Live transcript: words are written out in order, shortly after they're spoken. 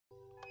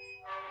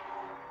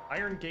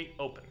Iron gate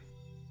open.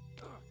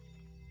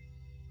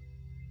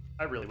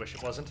 I really wish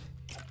it wasn't.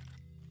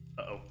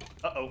 Uh-oh.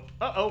 Uh-oh.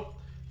 Uh-oh.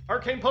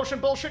 Arcane potion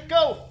bullshit,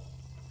 go!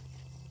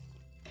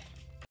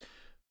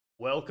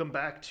 Welcome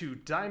back to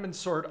Diamond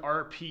Sword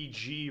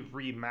RPG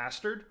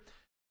Remastered.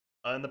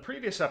 In the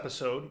previous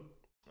episode,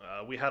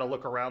 we had a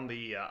look around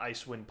the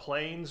Icewind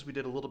Plains. We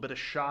did a little bit of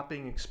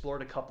shopping,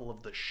 explored a couple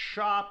of the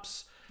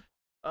shops.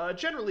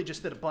 Generally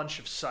just did a bunch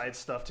of side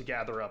stuff to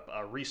gather up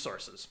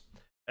resources.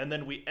 And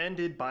then we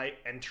ended by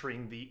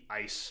entering the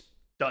ice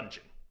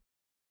dungeon.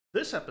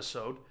 This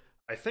episode,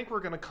 I think we're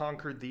going to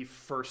conquer the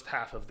first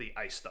half of the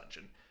ice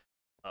dungeon.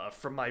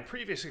 From my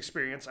previous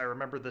experience, I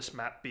remember this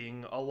map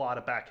being a lot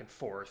of back and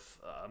forth.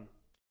 I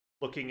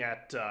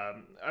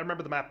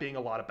remember the map being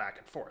a lot of back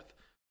and forth.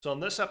 So in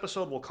this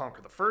episode, we'll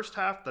conquer the first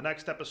half. The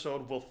next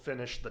episode, we'll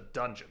finish the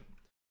dungeon.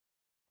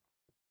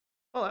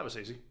 Well, that was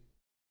easy. It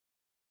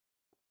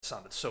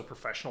sounded so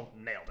professional.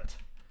 Nailed it.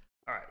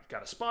 Alright,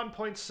 got a spawn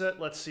point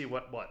set. Let's see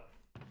what. A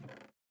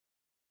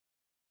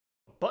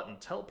button.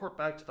 Teleport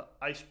back to the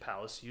Ice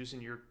Palace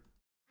using your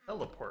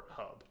teleport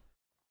hub.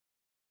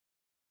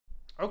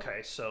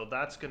 Okay, so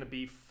that's going to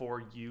be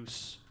for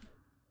use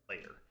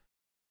later.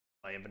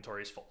 My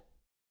inventory is full.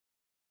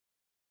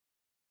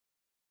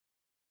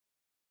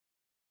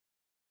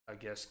 I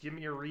guess give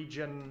me a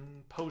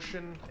regen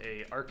potion,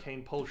 a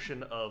arcane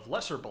potion of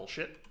lesser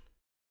bullshit.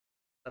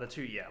 Out of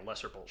 2, yeah,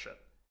 lesser bullshit.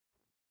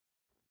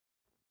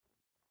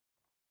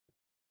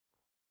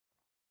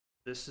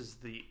 This is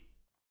the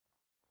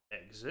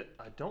exit.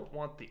 I don't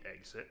want the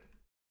exit.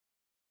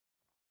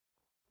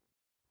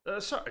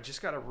 Sorry, I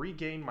just gotta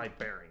regain my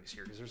bearings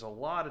here, because there's a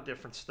lot of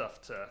different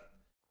stuff to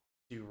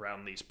do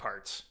around these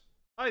parts.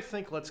 I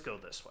think let's go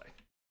this way.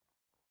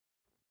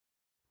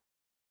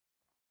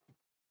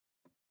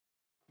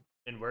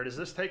 And where does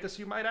this take us,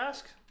 you might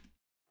ask?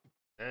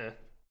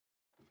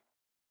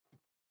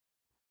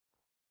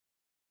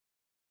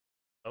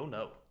 Oh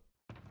no.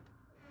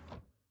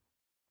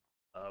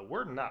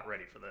 We're not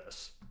ready for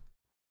this.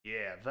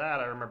 Yeah,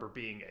 that I remember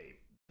being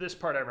this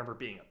part I remember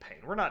being a pain.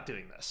 We're not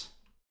doing this.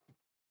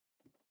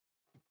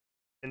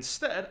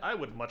 Instead, I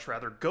would much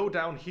rather go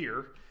down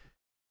here.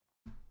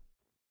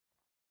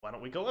 Why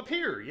don't we go up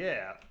here?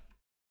 Yeah.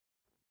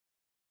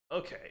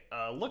 Okay,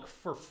 look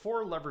for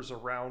 4 levers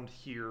around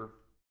here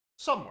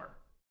somewhere.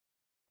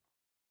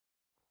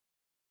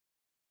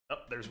 Oh,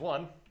 there's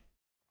one.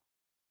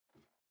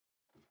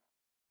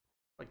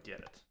 I get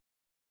it.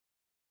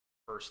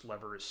 First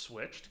lever is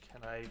switched.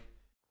 Can I...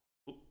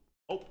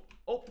 Oh,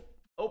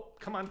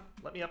 come on.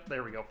 Let me up.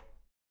 There we go.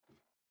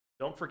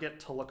 Don't forget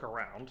to look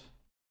around.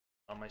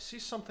 I see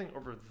something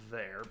over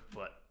there,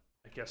 but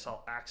I guess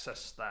I'll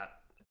access that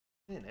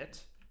in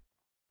it.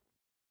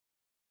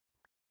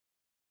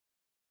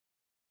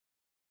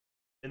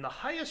 In the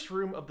highest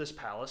room of this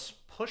palace,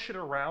 push it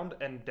around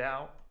and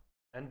down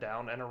and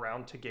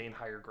around to gain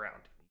higher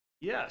ground.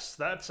 Yes,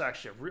 that's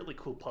actually a really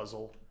cool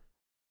puzzle.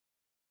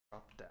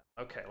 Drop down.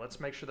 Okay,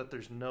 let's make sure that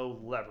there's no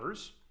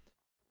levers.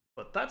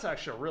 But that's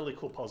actually a really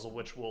cool puzzle,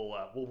 which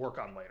we'll work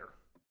on later.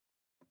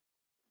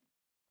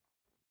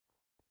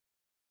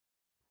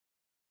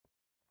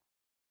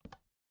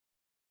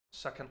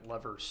 Second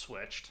lever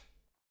switched.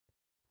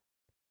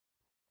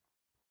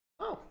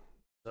 Oh,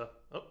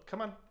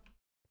 come on.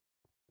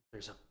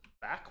 There's a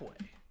back way.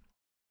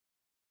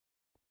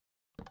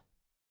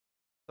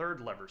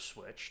 Third lever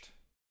switched.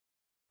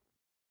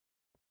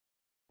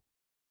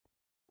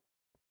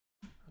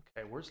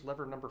 Okay, where's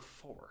lever number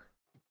 4?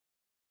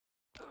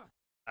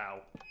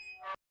 Ow.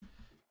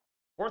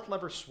 Fourth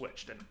lever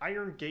switched. An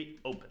iron gate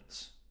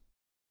opens.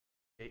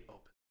 Gate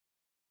open.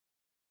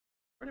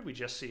 Where did we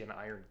just see an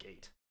iron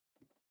gate?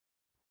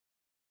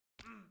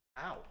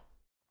 Ow.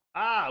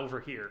 Ah, over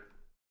here.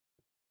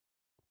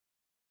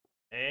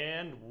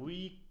 And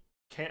we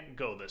can't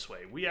go this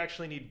way. We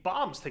actually need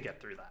bombs to get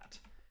through that.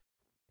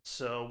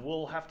 So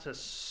we'll have to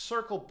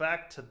circle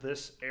back to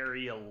this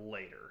area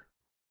later.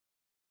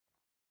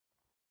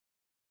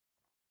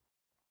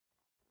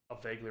 I'll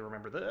vaguely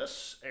remember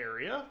this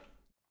area.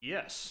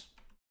 Yes.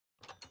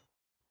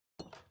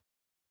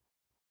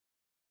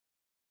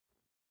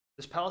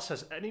 This palace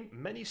has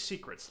many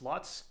secrets.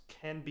 Lots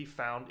can be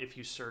found if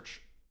you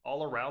search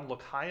all around.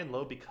 Look high and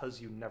low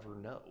because you never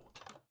know.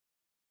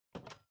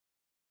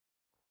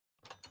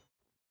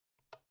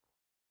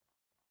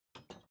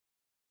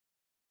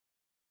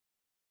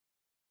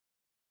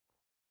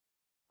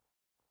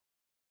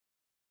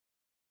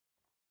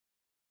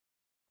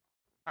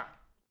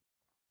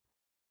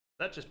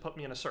 That just put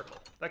me in a circle.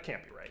 That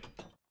can't be right.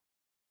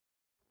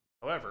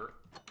 However...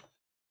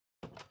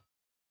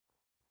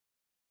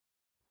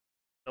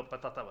 Nope, I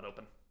thought that would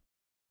open.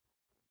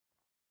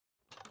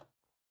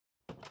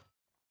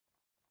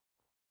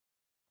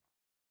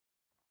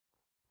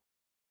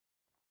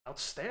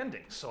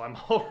 Outstanding, so I'm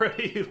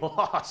already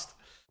lost.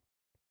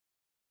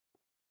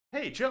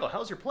 Hey Joe,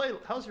 how's your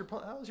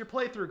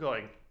playthrough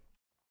going?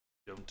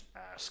 Don't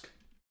ask.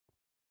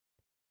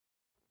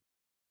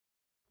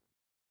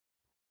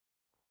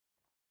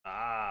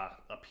 Ah,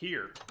 up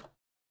here.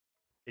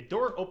 A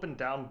door opened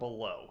down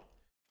below.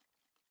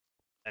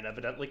 And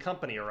evidently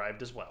company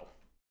arrived as well.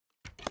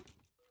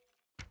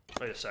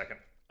 Wait a second.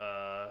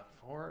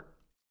 Fort.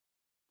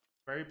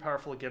 Very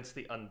powerful against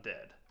the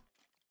undead.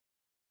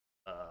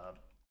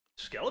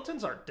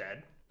 Skeletons aren't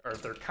dead. Or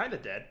they're kind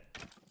of dead.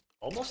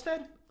 Almost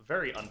dead?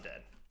 Very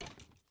undead.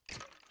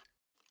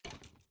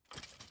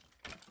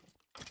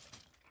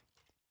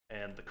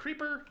 And the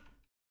creeper.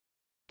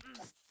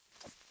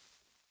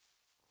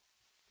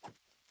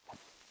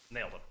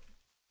 Nailed him.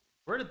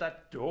 Where did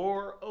that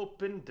door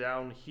open?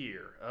 Down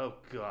here. Oh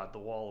god, the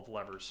wall of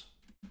levers.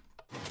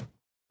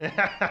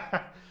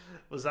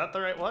 Was that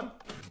the right one?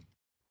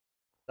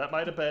 That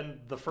might have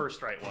been the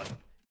first right one.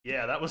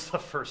 Yeah, that was the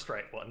first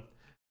right one.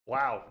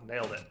 Wow,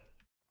 nailed it.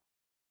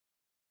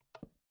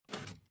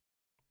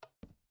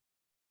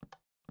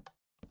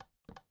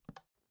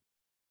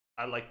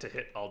 I like to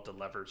hit all the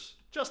levers,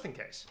 just in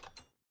case.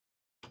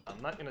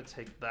 I'm not going to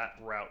take that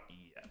route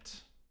yet.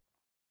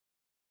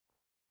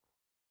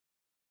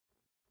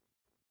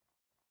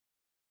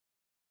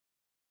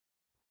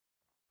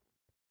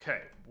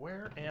 Okay,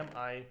 where am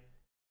I?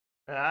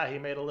 Ah, he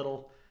made a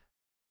little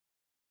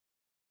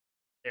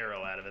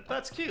arrow out of it.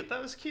 That's cute.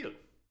 That was cute.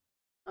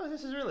 Oh,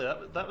 this is really,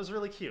 that was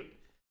really cute.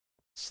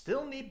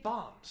 Still need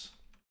bombs.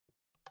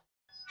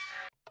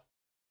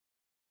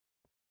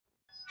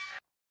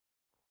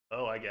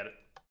 Oh, I get it.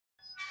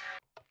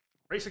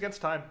 Race against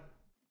time.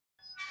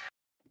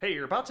 Hey,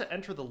 you're about to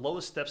enter the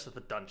lowest steps of the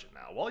dungeon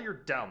now. While you're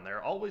down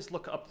there, always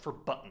look up for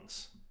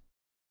buttons.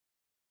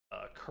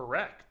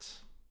 Correct.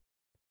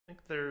 I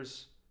think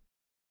there's...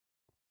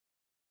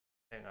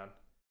 Hang on.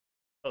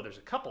 Oh, there's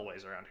a couple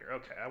ways around here.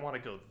 Okay, I want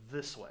to go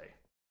this way.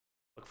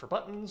 Look for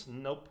buttons.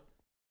 Nope.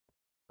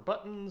 For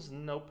buttons.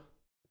 Nope.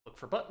 Look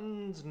for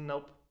buttons.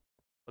 Nope.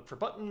 Look for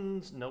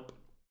buttons. Nope.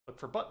 Look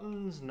for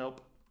buttons. Nope.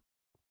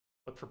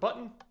 Look for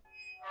button.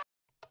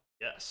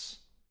 Yes.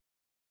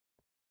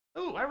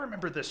 Oh, I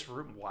remember this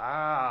room.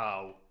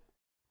 Wow.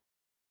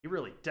 You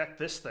really decked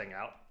this thing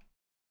out.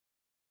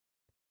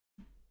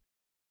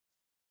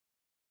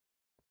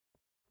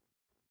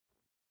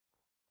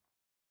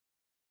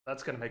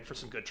 That's going to make for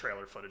some good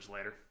trailer footage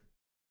later.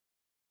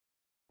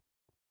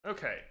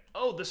 Okay.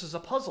 Oh, this is a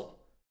puzzle.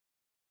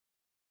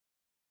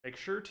 Make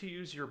sure to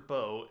use your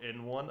bow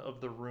in one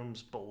of the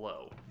rooms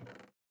below.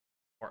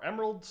 Or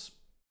emeralds,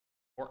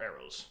 or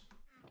arrows.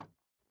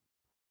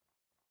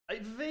 I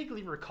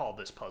vaguely recall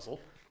this puzzle.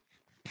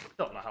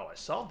 Don't know how I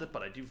solved it,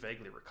 but I do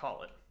vaguely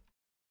recall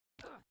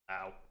it.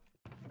 Ow.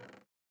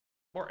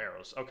 More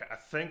arrows. Okay, I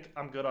think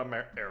I'm good on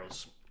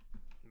arrows.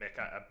 Mick,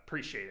 I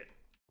appreciate it.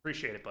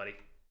 Appreciate it, buddy.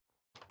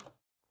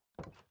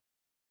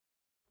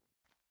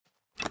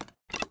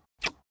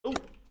 Ooh.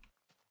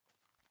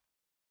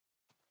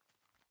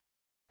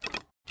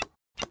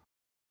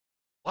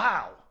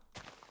 Wow.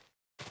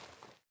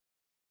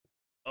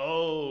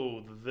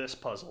 Oh, this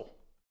puzzle.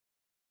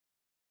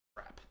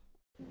 Crap.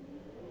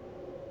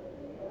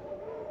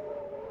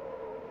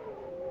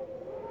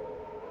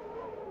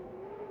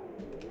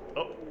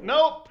 Oh,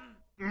 nope!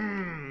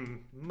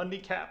 Money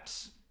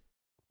caps.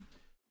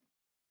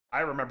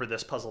 I remember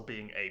this puzzle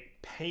being a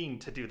pain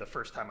to do the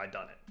first time I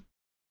done it.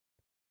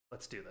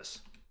 Let's do this.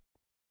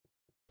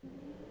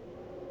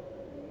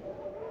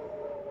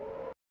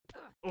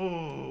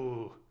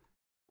 Ooh.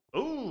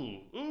 Ooh,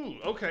 ooh,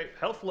 okay.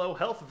 Health low,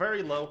 health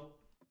very low.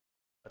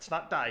 Let's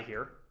not die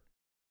here.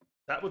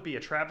 That would be a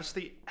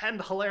travesty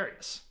and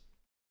hilarious.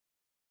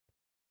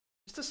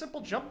 Just a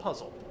simple jump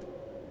puzzle.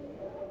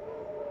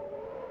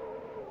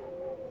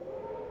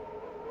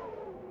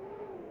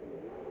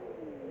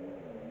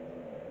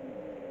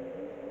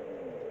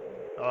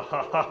 Oh,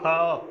 ha, ha,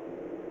 ha.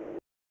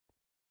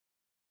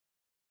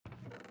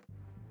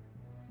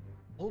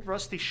 Old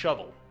rusty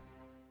shovel.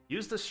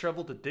 Use this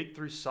shovel to dig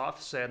through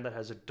soft sand that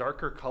has a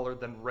darker color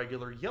than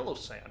regular yellow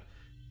sand.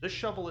 This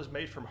shovel is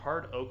made from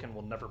hard oak and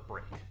will never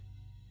break.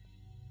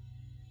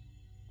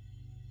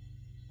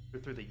 Go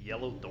through the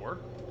yellow door?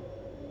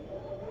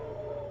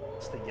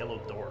 What's the yellow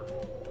door?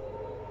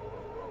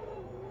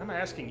 I'm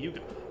asking you.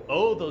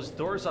 Oh, those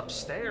doors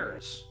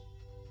upstairs.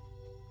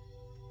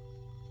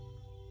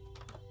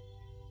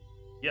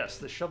 Yes,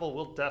 the shovel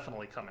will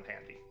definitely come in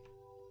handy.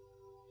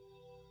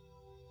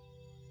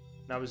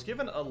 Now, I was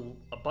given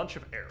a bunch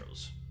of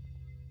arrows.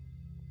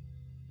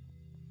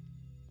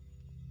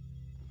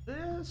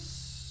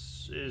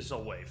 This is a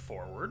way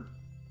forward,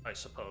 I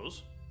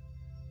suppose.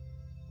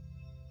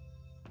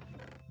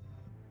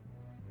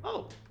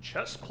 Oh,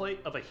 chest plate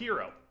of a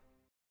hero.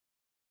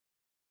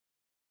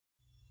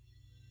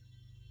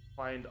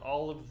 Find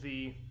all of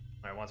the...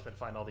 Alright, once been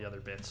find all the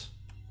other bits.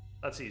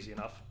 That's easy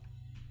enough,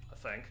 I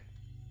think.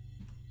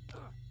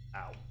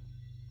 Ow.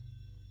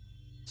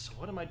 So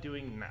what am I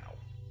doing now?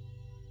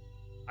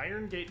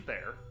 Iron gate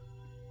there.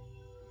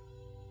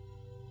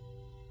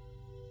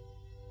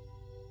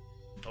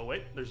 Oh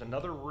wait, there's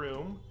another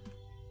room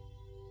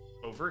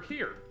over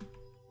here.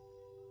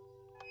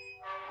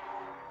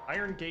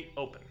 Iron gate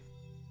open.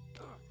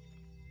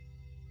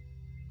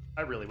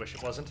 I really wish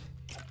it wasn't.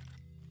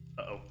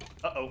 Uh-oh.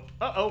 Uh-oh.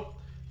 Uh-oh.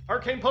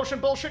 Arcane potion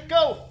bullshit,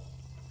 go!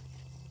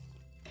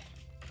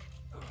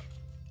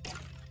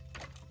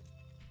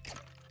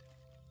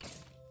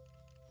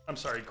 I'm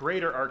sorry,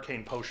 greater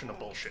arcane potion of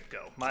bullshit,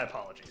 go. My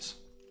apologies.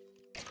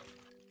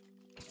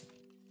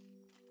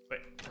 Wait,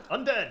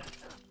 undead!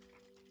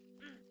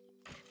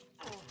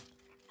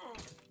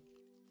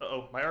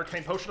 Uh-oh, my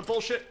arcane potion of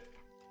bullshit.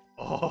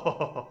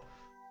 Oh.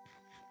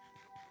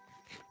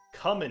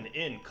 Coming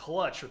in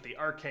clutch with the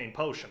arcane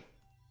potion.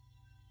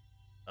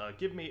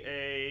 Give me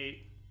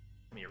a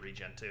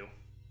regen too.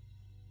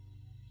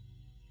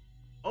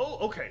 Oh,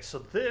 okay, so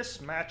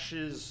this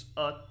matches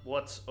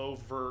what's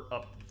over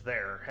up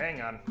there.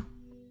 Hang on.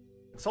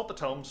 Consult the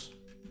tomes.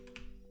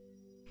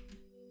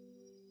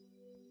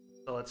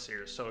 So let's see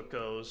here. So it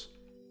goes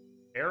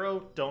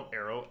arrow, don't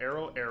arrow,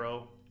 arrow,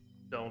 arrow,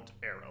 don't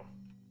arrow.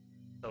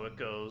 So it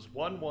goes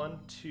 1, 1,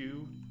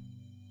 2,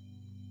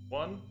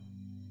 1,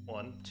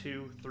 1,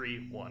 2,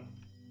 3, 1.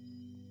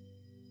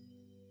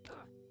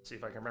 Let's see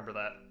if I can remember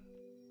that.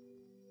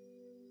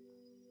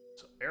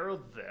 So arrow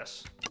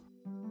this.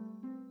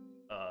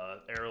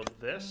 Arrow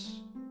this.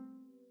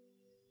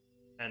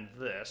 And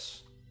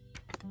this.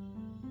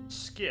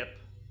 Skip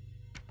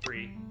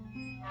 3.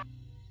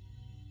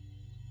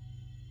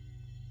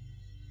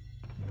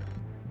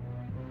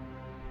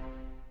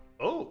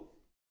 Oh!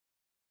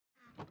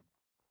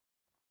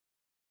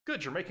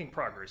 Good, you're making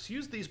progress.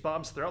 Use these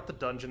bombs throughout the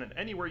dungeon and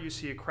anywhere you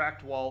see a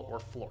cracked wall or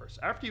floors.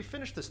 After you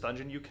finish this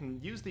dungeon, you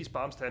can use these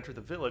bombs to enter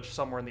the village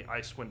somewhere in the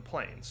Icewind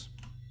Plains.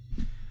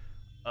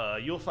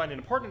 You'll find an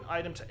important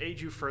item to aid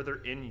you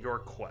further in your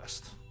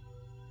quest.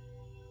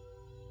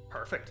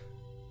 Perfect.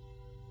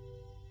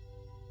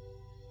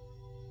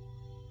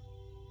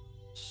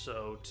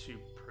 So to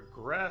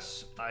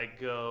progress, I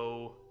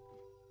go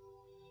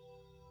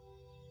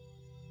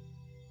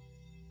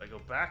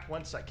back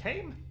whence I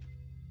came?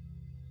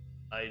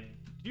 I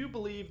do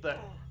believe that...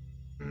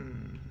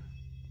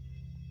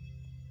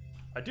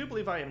 I do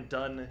believe I am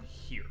done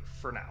here,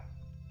 for now.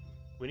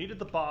 We needed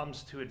the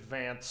bombs to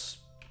advance,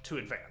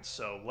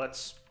 so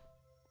let's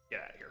get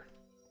out of here.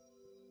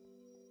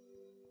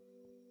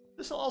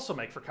 This will also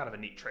make for kind of a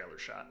neat trailer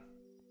shot.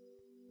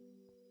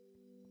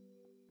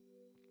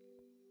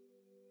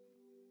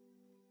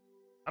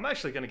 I'm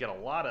actually going to get a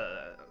lot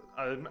of...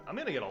 I'm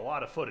going to get a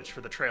lot of footage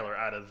for the trailer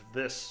out of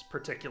this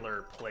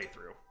particular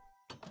playthrough.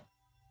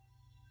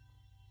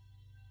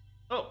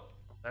 Oh,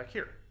 back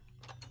here.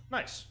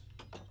 Nice.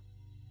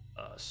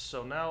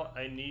 So now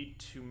I need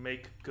to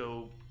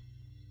go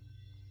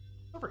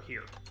over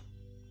here.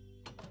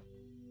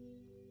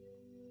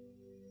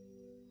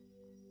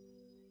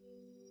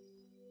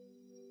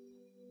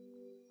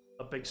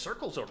 A big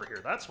circle's over here,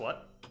 that's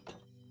what.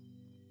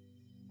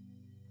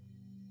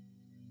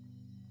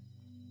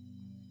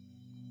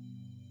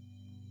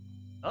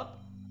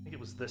 Up? I think it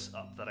was this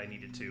up that I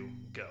needed to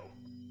go.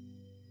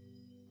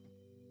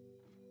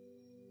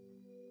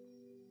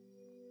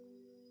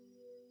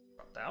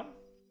 Drop down?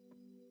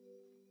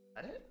 Is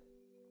that it?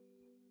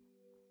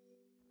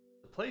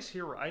 The place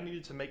here where I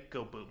needed to make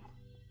go boom.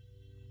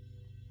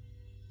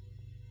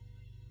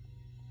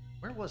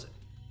 Where was it?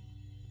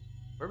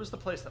 Where was the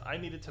place that I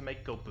needed to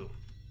make go boom?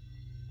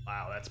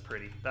 Wow, that's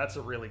pretty. That's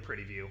a really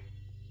pretty view.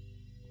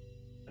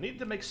 I needed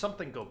to make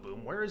something go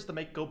boom. Where is the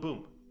make go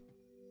boom?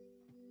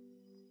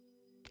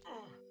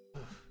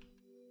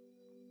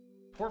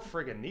 Poor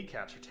friggin'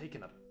 kneecaps are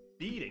taking a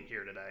beating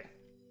here today.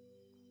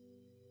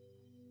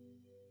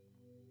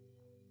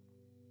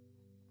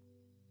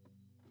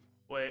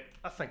 Wait,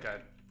 I think I...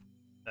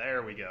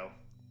 There we go.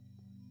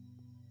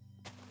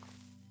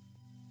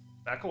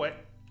 Back away.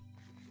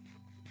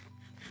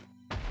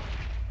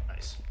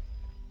 Nice.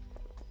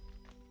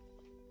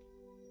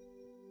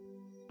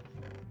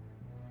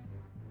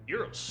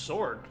 Hero's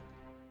sword.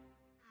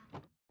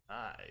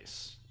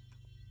 Nice.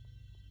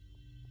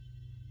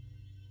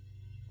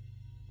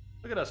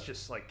 Look at us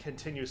just, like,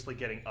 continuously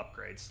getting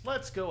upgrades.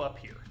 Let's go up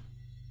here.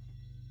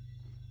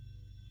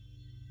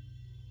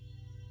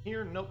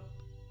 Here, nope.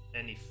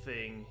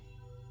 Anything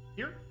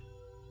here?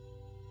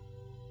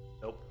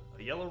 Nope.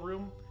 A yellow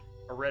room,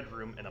 a red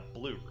room, and a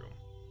blue room.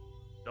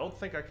 Don't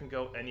think I can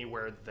go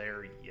anywhere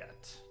there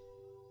yet.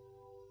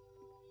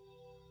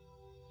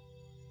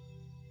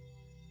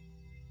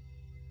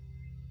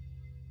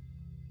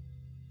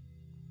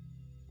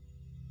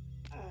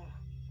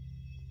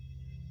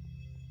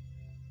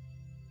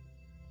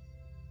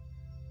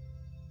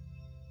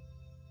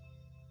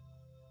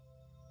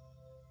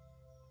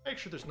 Make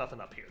sure there's nothing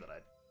up here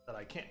that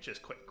I can't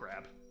just quick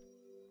grab.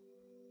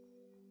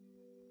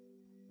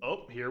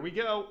 Oh, here we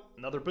go.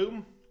 Another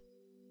boom.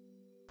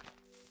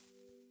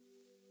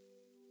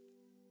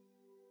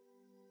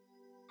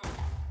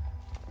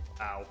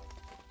 Ow.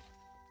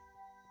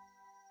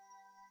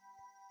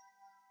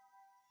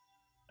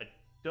 I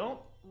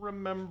don't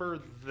remember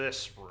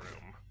this room.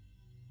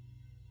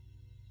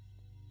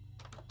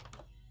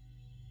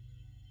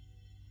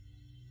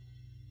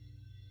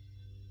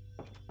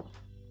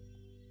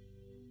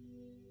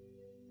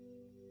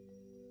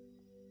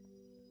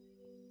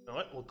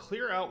 We'll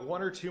clear out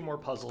one or two more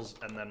puzzles,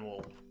 and then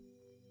we'll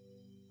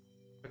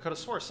could have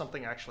swore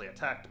something actually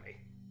attacked me.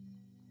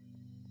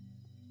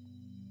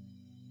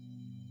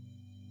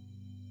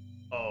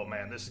 Oh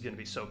man, this is gonna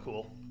be so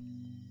cool.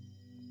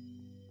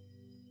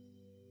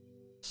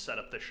 Set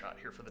up this shot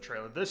here for the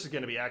trailer. This is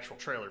gonna be actual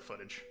trailer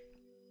footage.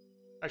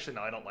 Actually,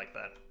 no, I don't like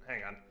that.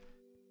 Hang on.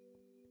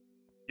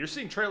 You're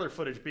seeing trailer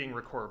footage being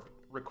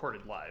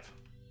recorded live.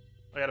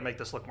 I gotta make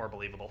this look more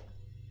believable.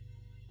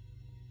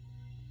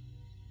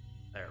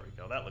 There we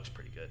go, that looks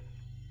pretty good.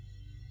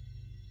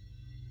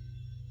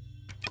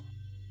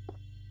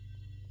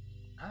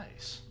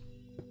 Nice.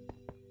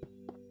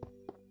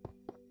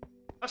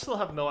 I still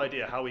have no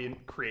idea how we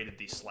created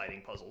these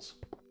sliding puzzles.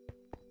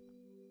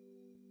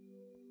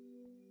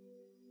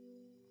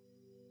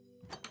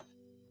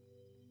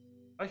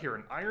 I hear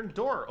an iron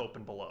door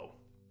open below.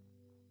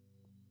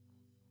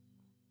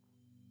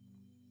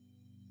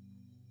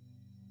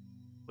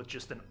 With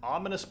just an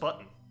ominous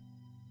button.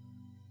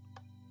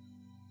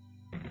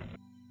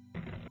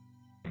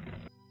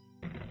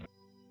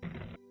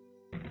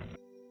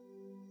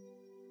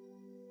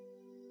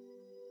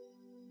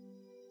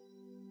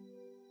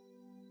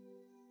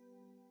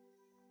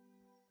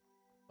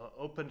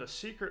 Opened a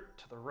secret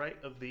to the right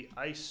of the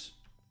Ice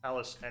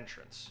Palace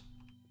entrance.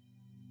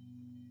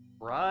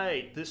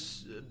 Right,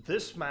 this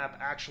map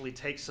actually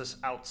takes us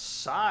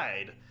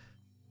outside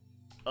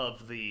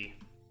of the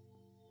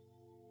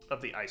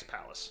Ice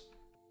Palace.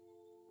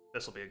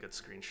 This will be a good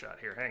screenshot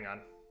here. Hang on.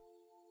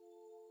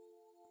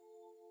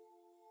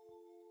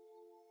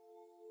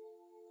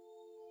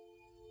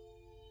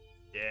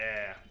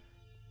 Yeah.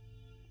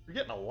 We're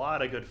getting a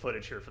lot of good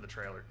footage here for the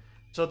trailer.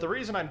 So the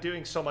reason I'm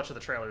doing so much of the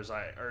trailers,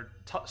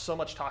 so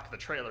much talk of the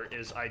trailer,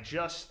 is I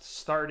just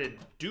started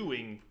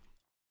doing,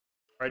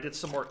 or I did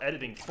some more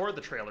editing for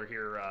the trailer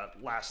here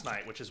last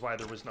night, which is why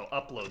there was no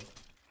upload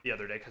the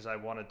other day, because I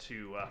wanted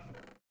to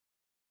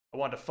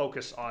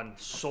focus on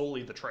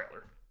solely the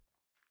trailer.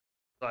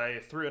 So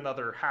I threw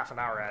another half an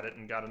hour at it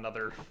and got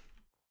another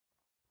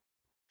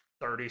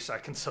 30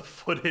 seconds of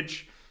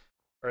footage,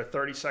 or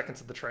 30 seconds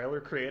of the trailer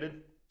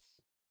created.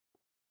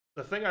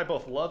 The thing I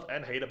both love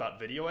and hate about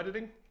video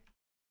editing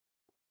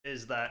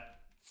is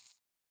that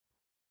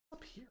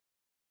up here.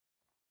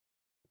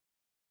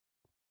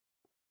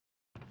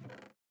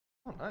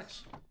 Oh,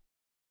 nice.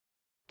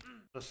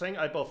 The thing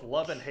I both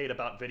love and hate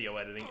about video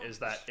editing is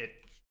that it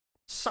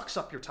sucks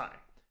up your time.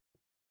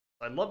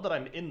 I love that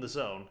I'm in the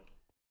zone,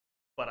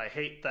 but I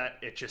hate that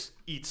it just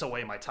eats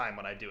away my time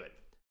when I do it.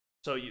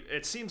 So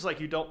it seems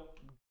like you don't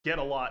get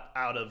a lot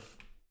out of,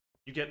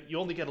 you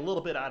only get a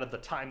little bit out of the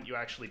time that you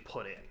actually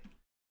put in.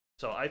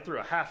 So I threw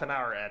a half an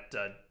hour at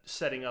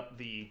setting up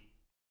the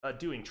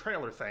doing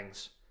trailer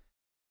things,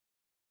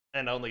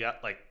 and only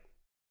got like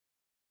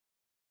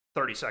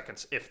 30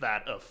 seconds, if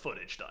that, of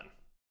footage done.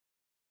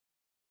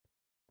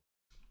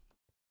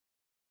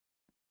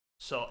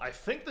 So I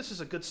think this is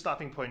a good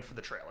stopping point for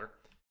the trailer.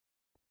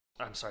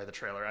 I'm sorry, the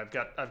trailer. I've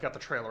got the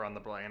trailer on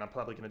the brain. I'm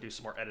probably going to do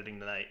some more editing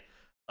tonight.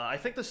 I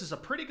think this is a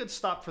pretty good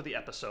stop for the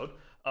episode.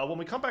 When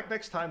we come back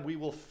next time, we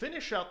will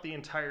finish out the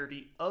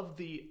entirety of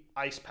the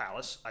Ice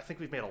Palace. I think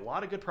we've made a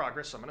lot of good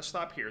progress, so I'm going to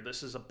stop here.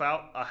 This is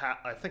about,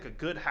 I think, a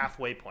good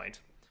halfway point.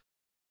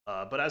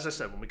 But as I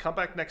said, when we come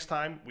back next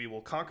time, we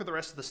will conquer the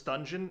rest of this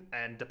dungeon,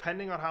 and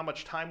depending on how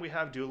much time we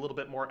have, do a little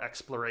bit more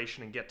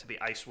exploration and get to the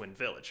Icewind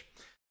Village.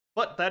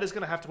 But that is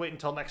going to have to wait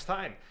until next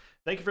time.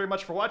 Thank you very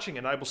much for watching,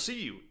 and I will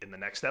see you in the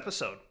next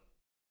episode.